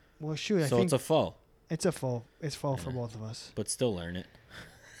 Well, shoot, I So think it's a faux, it's full. It's full for both of us. but still learn it.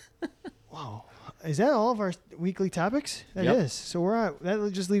 Wow. Is that all of our weekly topics? That is. Yep. So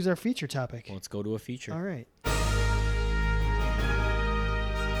that just leaves our feature topic. Well, let's go to a feature. All right.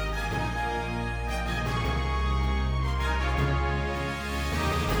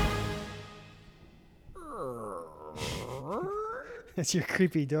 That's your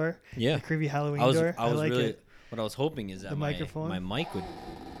creepy door. Yeah. The creepy Halloween I was door. I like really it. what I was hoping is that The microphone? my mic would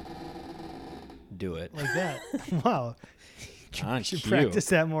do it. Like that. Wow. On You should cue, practice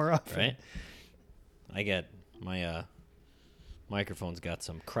that more often. right? I get my microphone's got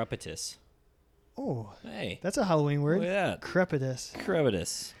some crepitus. Oh, Hey, that's a Halloween word. look at that. Crepitus.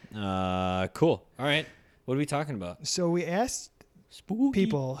 Crepitus. Cool. All right. What are we talking about? So we asked Spooky.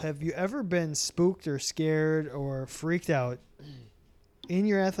 people, have you ever been spooked or scared or freaked out in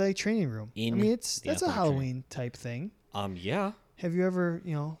your athletic training room? In I mean, the that's a athletic training. Halloween type thing. Yeah. Have you ever,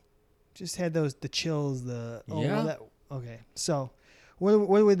 just had the chills, Yeah. Okay. So, what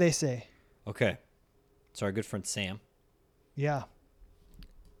would they say? Okay. So our good friend Sam, Yeah.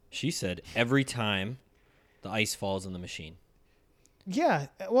 she said every time the ice falls in the machine. Yeah.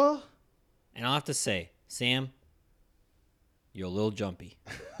 Well, And I'll have to say, Sam, you're a little jumpy.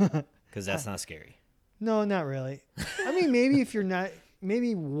 Because that's not scary. no, not really. I mean, maybe if you're not,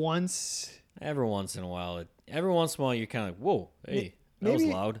 maybe once. Every once in a while, you're kind of like, whoa, hey, that was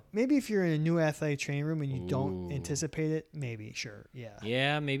Maybe- loud. Maybe if you're in a new athletic training room and you don't Ooh. anticipate it, maybe, sure. Yeah.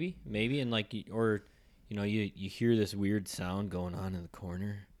 Yeah, maybe. And like, you hear this weird sound going on in the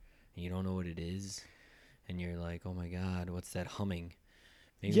corner, and you don't know what it is, and you're like, oh my God, what's that humming?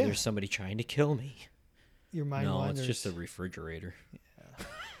 Maybe Yeah. there's somebody trying to kill me. Your mind No, wanders. it's just a refrigerator.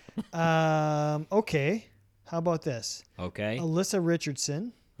 Okay. How about this? Okay. Alyssa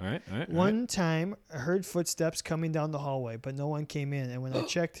Richardson. All right. All right. One time, I heard footsteps coming down the hallway, but no one came in. And when I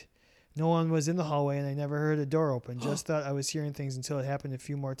checked, no one was in the hallway, and I never heard a door open. Just thought I was hearing things until it happened a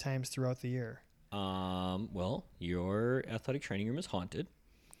few more times throughout the year. Well, your athletic training room is haunted,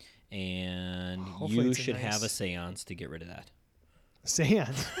 and Hopefully you it's a should have a nice- seance to get rid of that.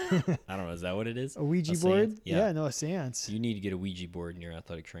 Seance. I don't know. Is that what it is? A Ouija seance? board? Yeah. No, a seance. You need to get a Ouija board in your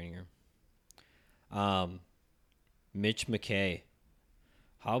athletic training room. Mitch McKay.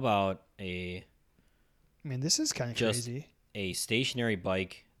 How about Man, this is kind of Just- crazy. a stationary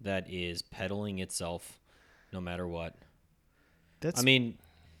bike that is pedaling itself no matter what. That's I mean,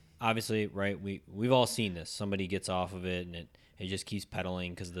 obviously, right? We've all seen this. Somebody gets off of it and it just keeps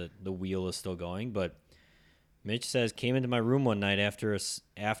pedaling because the wheel is still going. But Mitch says came into my room one night after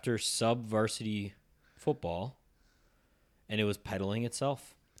sub varsity football, and it was pedaling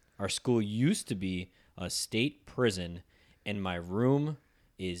itself. Our school used to be a state prison, and my room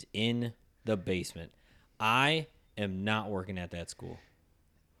is in the basement. I am not working at that school.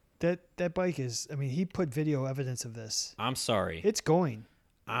 that bike is. I mean, he put video evidence of this. I'm sorry. It's going.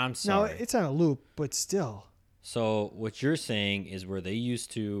 I'm No, sorry. it's on a loop, but still. So what you're saying is where they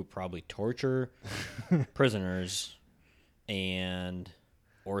used to probably torture prisoners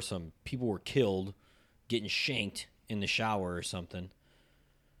or some people were killed getting shanked in the shower or something.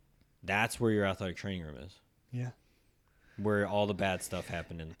 That's where your athletic training room is. Yeah. Where all the bad stuff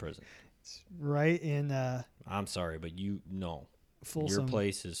happened in the prison. It's right in I'm sorry, but you know. Folsom. Your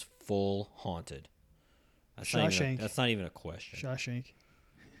place is full haunted. Shawshank. That's not even a question. Shawshank.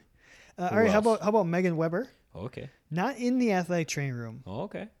 Who All right, how else? about Megan Weber? Okay. Not in the athletic training room,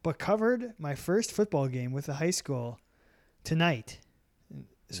 Okay. but covered my first football game with the high school tonight.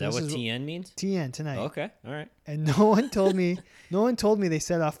 Is So that this what TN means? TN tonight? Okay. All right. And no one told me they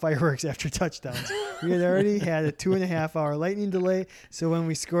set off fireworks after touchdowns. We had already had a 2.5 hour lightning delay, so when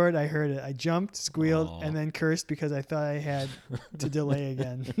we scored, I heard it. I jumped, squealed, Aw. and then cursed because I thought I had to delay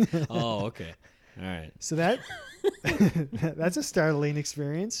again. Oh, okay. All right. So that's a startling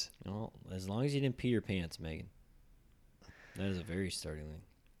experience. Well, as long as you didn't pee your pants, Megan. That is a very startling.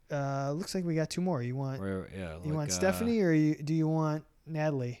 Looks like we got two more. You want You want Stephanie or do you want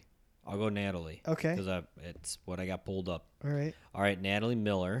Natalie? I'll go Natalie. Okay. Because it's what I got pulled up. All right. All right, Natalie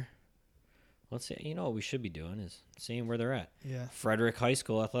Miller. Let's see. You know what we should be doing is seeing where they're at. Yeah. Frederick High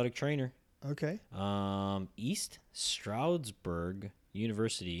School athletic trainer. Okay. East Stroudsburg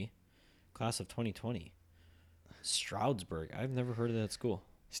University, class of 2020. Stroudsburg. I've never heard of that school.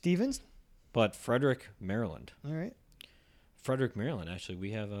 Stevens. But Frederick, Maryland. All right. Frederick, Maryland. Actually,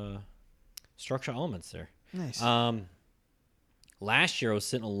 we have structural elements there. Nice. Last year, I was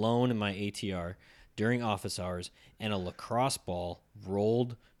sitting alone in my ATR during office hours, and a lacrosse ball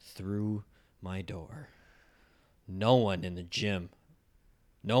rolled through my door. No one in the gym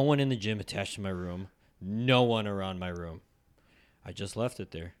attached to my room. No one around my room. I just left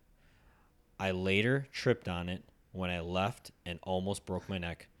it there. I later tripped on it when I left and almost broke my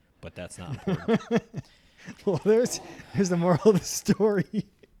neck, but that's not important. Well, there's the moral of the story.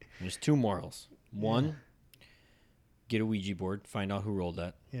 There's two morals. One, get a Ouija board, find out who rolled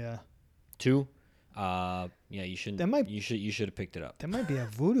that. Yeah. Two, you shouldn't. That might- You should have picked it up. That might be a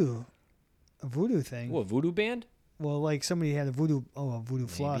voodoo thing. What, voodoo band? Well, like somebody had a voodoo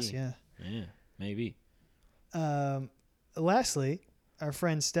floss, Maybe. yeah. Yeah, maybe. Lastly, our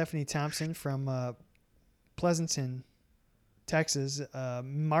friend Stephanie Thompson from Pleasanton, Texas,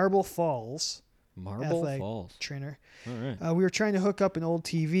 Marble Falls Marble Athletic Falls. trainer. All right. We were trying to hook up an old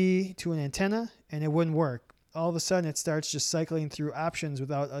TV to an antenna, and it wouldn't work. All of a sudden, it starts just cycling through options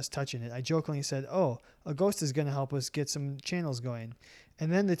without us touching it. I jokingly said, "Oh, a ghost is going to help us get some channels going."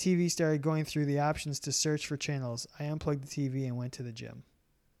 And then the TV started going through the options to search for channels. I unplugged the TV and went to the gym.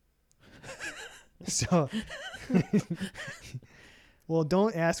 So, well,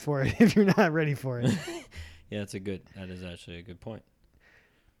 don't ask for it if you're not ready for it. Yeah, that is actually a good point.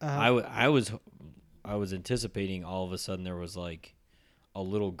 Uh, I was anticipating all of a sudden there was like a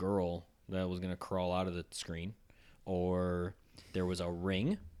little girl that was gonna crawl out of the screen, or there was a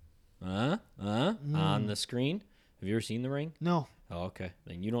ring, on the screen. Have you ever seen The Ring? no. Oh, okay.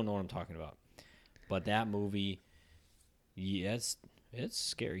 Then you don't know what I'm talking about. But that movie, it's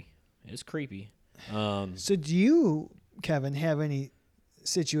scary. It's creepy. So do you, Kevin, have any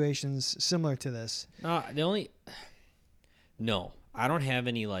situations similar to this? No, I don't have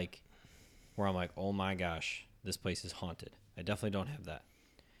any like where I'm like, oh my gosh, this place is haunted. I definitely don't have that.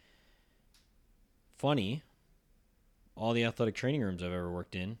 Funny, all the athletic training rooms I've ever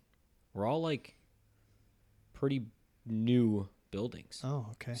worked in were all like pretty new buildings. Oh,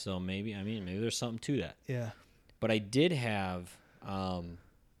 okay. So maybe there's something to that. Yeah. But I did have, I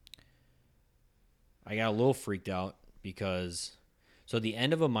got a little freaked out because, so the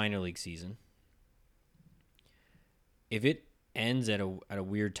end of a minor league season, if it ends at a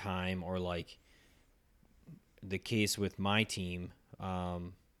weird time, or like the case with my team,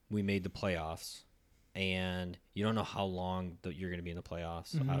 we made the playoffs, and you don't know how long you're going to be in the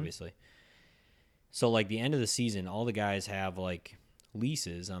playoffs, obviously. So like the end of the season, all the guys have like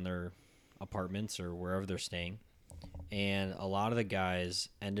leases on their apartments or wherever they're staying. And a lot of the guys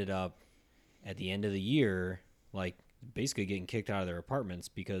ended up at the end of the year, like basically getting kicked out of their apartments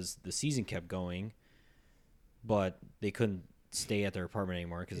because the season kept going but they couldn't stay at their apartment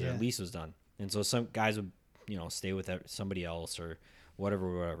anymore because their Yeah. lease was done. And so some guys would, stay with somebody else or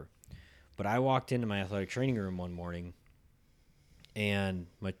whatever. But I walked into my athletic training room one morning, and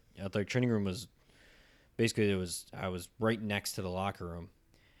my athletic training room was basically I was right next to the locker room,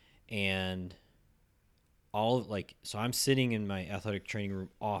 and so I'm sitting in my athletic training room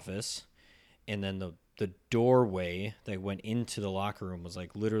office, and then the doorway that went into the locker room was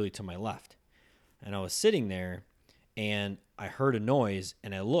like literally to my left. And I was sitting there, and I heard a noise,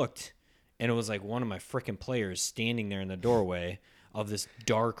 and I looked, and it was like one of my freaking players standing there in the doorway of this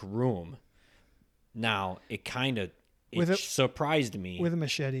dark room. Now, it surprised me. With a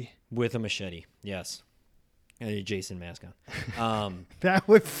machete. With a machete, yes. And a Jason mask on. That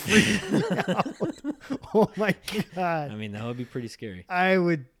would freak me out. Oh, my God. I mean, that would be pretty scary. I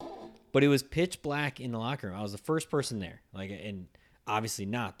would. But it was pitch black in the locker room. I was the first person there. And obviously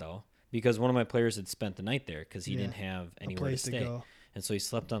not, though, because one of my players had spent the night there because he didn't have anywhere to stay. Go. And so he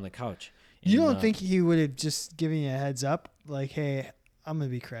slept on the couch. You don't think he would have just given you a heads up? Like, hey, I'm going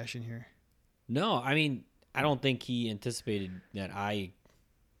to be crashing here. No, I mean, I don't think he anticipated that I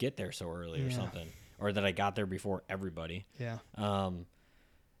get there so early or something, or that I got there before everybody. Yeah. And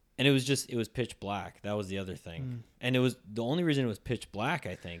it was pitch black. That was the other thing. And it was the only reason it was pitch black,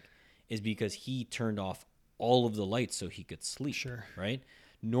 I think, is because he turned off all of the lights so he could sleep. Sure. Right?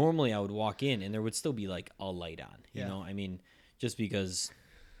 Normally I would walk in and there would still be like a light on, you know? I mean, just because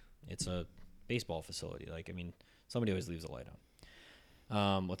it's a baseball facility. Somebody always leaves a light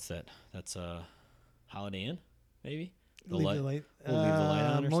on. What's that? That's Holiday Inn, maybe? Leave the light. We'll leave the light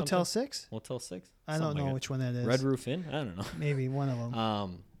on or Motel something? 6? Motel 6? I don't know which one that is. Red Roof Inn? I don't know. Maybe one of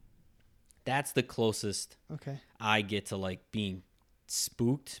them. That's the closest I get to like being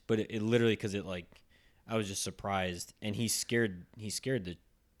spooked, but it literally, because I was just surprised, and he scared the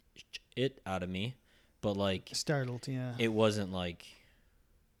it out of me, but startled. Yeah. It wasn't like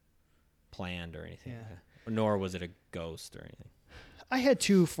planned or anything. Yeah. Nor was it a ghost or anything. I had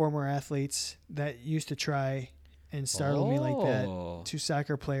two former athletes that used to try and startle me like that. Two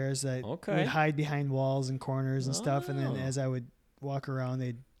soccer players that would hide behind walls and corners and stuff, and then as I would walk around,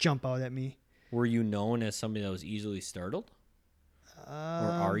 they'd jump out at me. Were you known as somebody that was easily startled? Or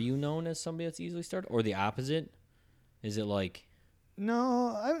are you known as somebody that's easily startled? Or the opposite? Is it like...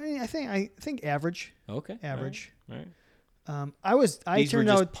 No, I mean, I think average. Okay. Average. All right. These were turned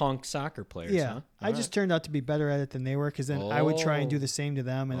just out punk soccer players, yeah, huh? I just turned out to be better at it than they were, because then I would try and do the same to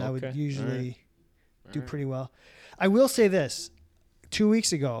them, and I would usually do pretty well. I will say this. 2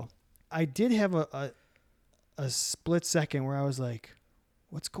 weeks ago, I did have a split second where I was like,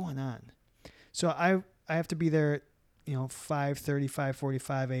 what's going on? So I have to be there at 5:30,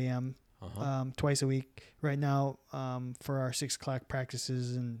 5:45 a.m. Twice a week right now for our 6 o'clock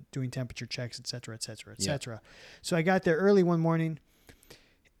practices and doing temperature checks, et cetera, et cetera, et cetera. So I got there early one morning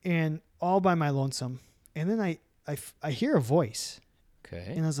and all by my lonesome. And then I hear a voice.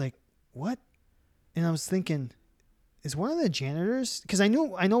 Okay. And I was like, what? And I was thinking, is one of the janitors? Because I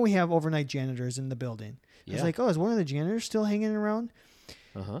know we have overnight janitors in the building. I was like, oh, is one of the janitors still hanging around?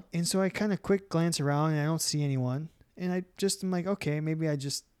 And so I kind of quick glance around and I don't see anyone. And I'm like, okay, maybe I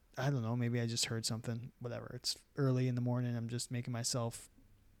don't know. Maybe I just heard something. Whatever. It's early in the morning. I'm just making myself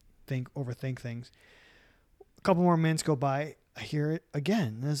overthink things. A couple more minutes go by. I hear it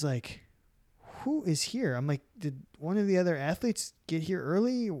again. And I was like, who is here? I'm like, did one of the other athletes get here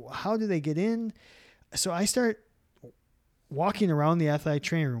early? How did they get in? So I start walking around the athletic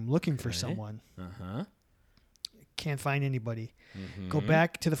training room looking for someone. Can't find anybody. Go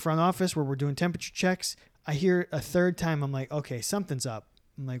back to the front office where we're doing temperature checks. I hear a third time. I'm like, okay, something's up.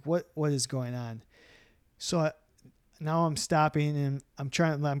 I'm like, what is going on? So now I'm stopping and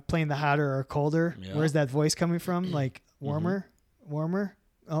I'm playing the hotter or colder. Yeah. Where's that voice coming from? Like warmer?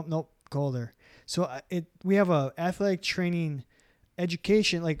 Oh, nope, colder. So we have a athletic training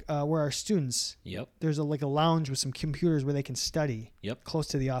education, where our students, there's a lounge with some computers where they can study close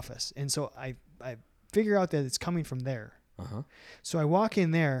to the office. And so I figure out that it's coming from there. So I walk in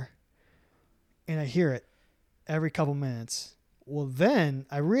there and I hear it every couple minutes. Well, then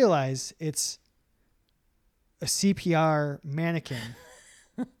I realize it's a CPR mannequin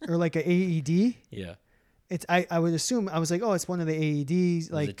or like an AED. Yeah. It's I would assume, I was like, oh, it's one of the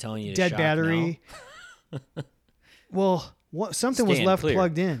AEDs, like it telling you dead battery. Well, something was left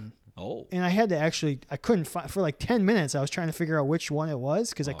plugged in. Oh. And I had to I couldn't find, for like 10 minutes, I was trying to figure out which one it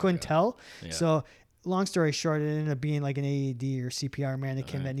was because I couldn't tell. Yeah. So long story short, it ended up being like an AED or CPR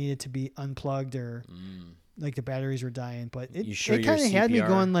mannequin that needed to be unplugged or like the batteries were dying. But it kind of had me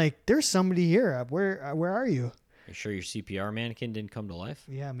going like, there's somebody here. Where are you? Are you sure your CPR mannequin didn't come to life?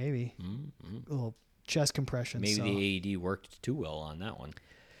 Yeah, maybe. A little chest compressions. Maybe so the AED worked too well on that one.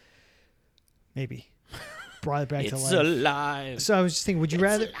 maybe brought it back to It's life. alive. So I was just thinking, would you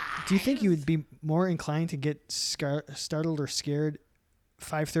rather? Do you think you would be more inclined to get startled or scared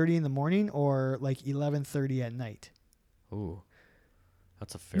 5:30 in the morning or like 11:30 at night? Ooh,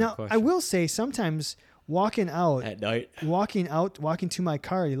 that's a fair Now, question. I will say sometimes walking At night. walking to my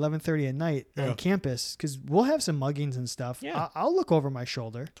car at 11:30 at night on campus, because we'll have some muggings and stuff. Yeah. I'll look over my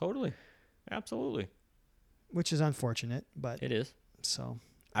shoulder, Totally. Absolutely. which is unfortunate, but It is. so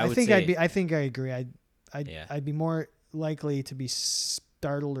I would think say, I think I agree. Yeah. I'd be more likely to be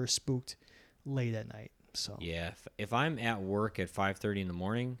startled or spooked late at night. So yeah, if I'm at work at 5:30 in the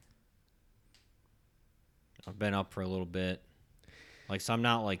morning, I've been up for a little bit. Like, so I'm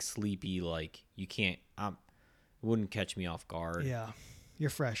not like sleepy. Like, you can't. Wouldn't catch me off guard. yeah, you're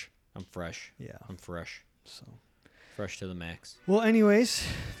fresh. I'm fresh. Yeah. I'm fresh. So Fresh to the max. well, anyways,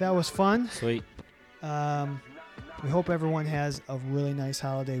 that was fun. Sweet. We hope everyone has a really nice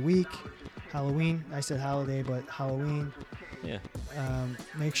holiday week. Halloween. I said holiday, but Halloween. Yeah.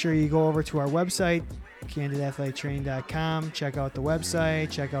 Make sure you go over to our website, candidathletictraining.com. Check out the website.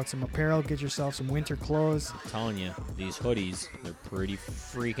 Check out some apparel. Get yourself some winter clothes. I'm telling you, these hoodies, they're pretty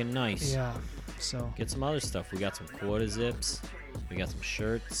freaking nice. Yeah. So Get some other stuff. We got some quarter zips. We got some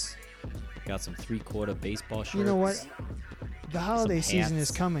shirts. We got some 3/4 baseball shirts. you know what? The holiday Some season is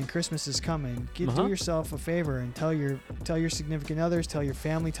hats. coming. Christmas is coming. Do Uh-huh. yourself a favor and tell your significant others, tell your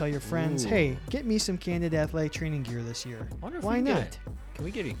family, tell your friends, Ooh. hey, get me some Candid Athletic Training gear this year. Wonder if Why we can not? get Can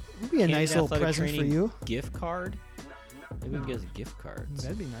we get a It'd be a Candid nice little Athletic present for Training you. gift card? Maybe we can get us gift cards.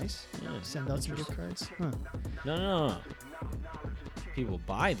 That'd be nice. Yeah, Send out some gift interesting. cards. Huh. No. People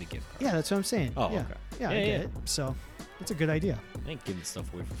buy the gift card. Yeah, that's what I'm saying. Oh, yeah. okay. Yeah, I Yeah, get yeah. it. So that's a good idea. I ain't giving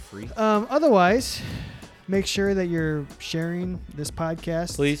stuff away for free. Otherwise, make sure that you're sharing this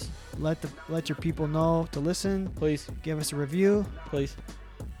podcast. Please, Let your people know to listen. please, Give us a review. please.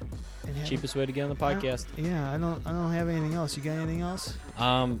 And have Cheapest way to get on the podcast. Yeah, I don't have anything else. You got anything else?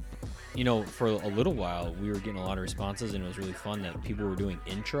 For a little while, we were getting a lot of responses, and it was really fun that people were doing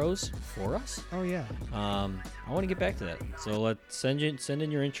intros for us. Oh yeah. I want to get back to that. So let's send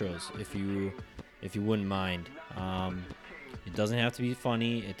in your intros if you wouldn't mind. It doesn't have to be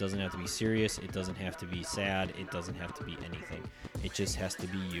funny. It doesn't have to be serious. It doesn't have to be sad. It doesn't have to be anything. It just has to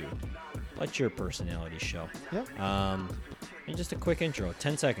be you. Let your personality show. Yep. And just a quick intro,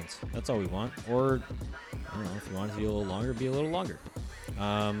 10 seconds. That's all we want. Or, I don't know, if you want it to be a little longer, be a little longer.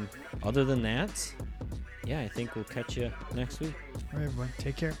 Other than that, yeah, I think we'll catch you next week. All right, everyone.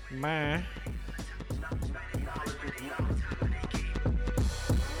 Take care. Bye.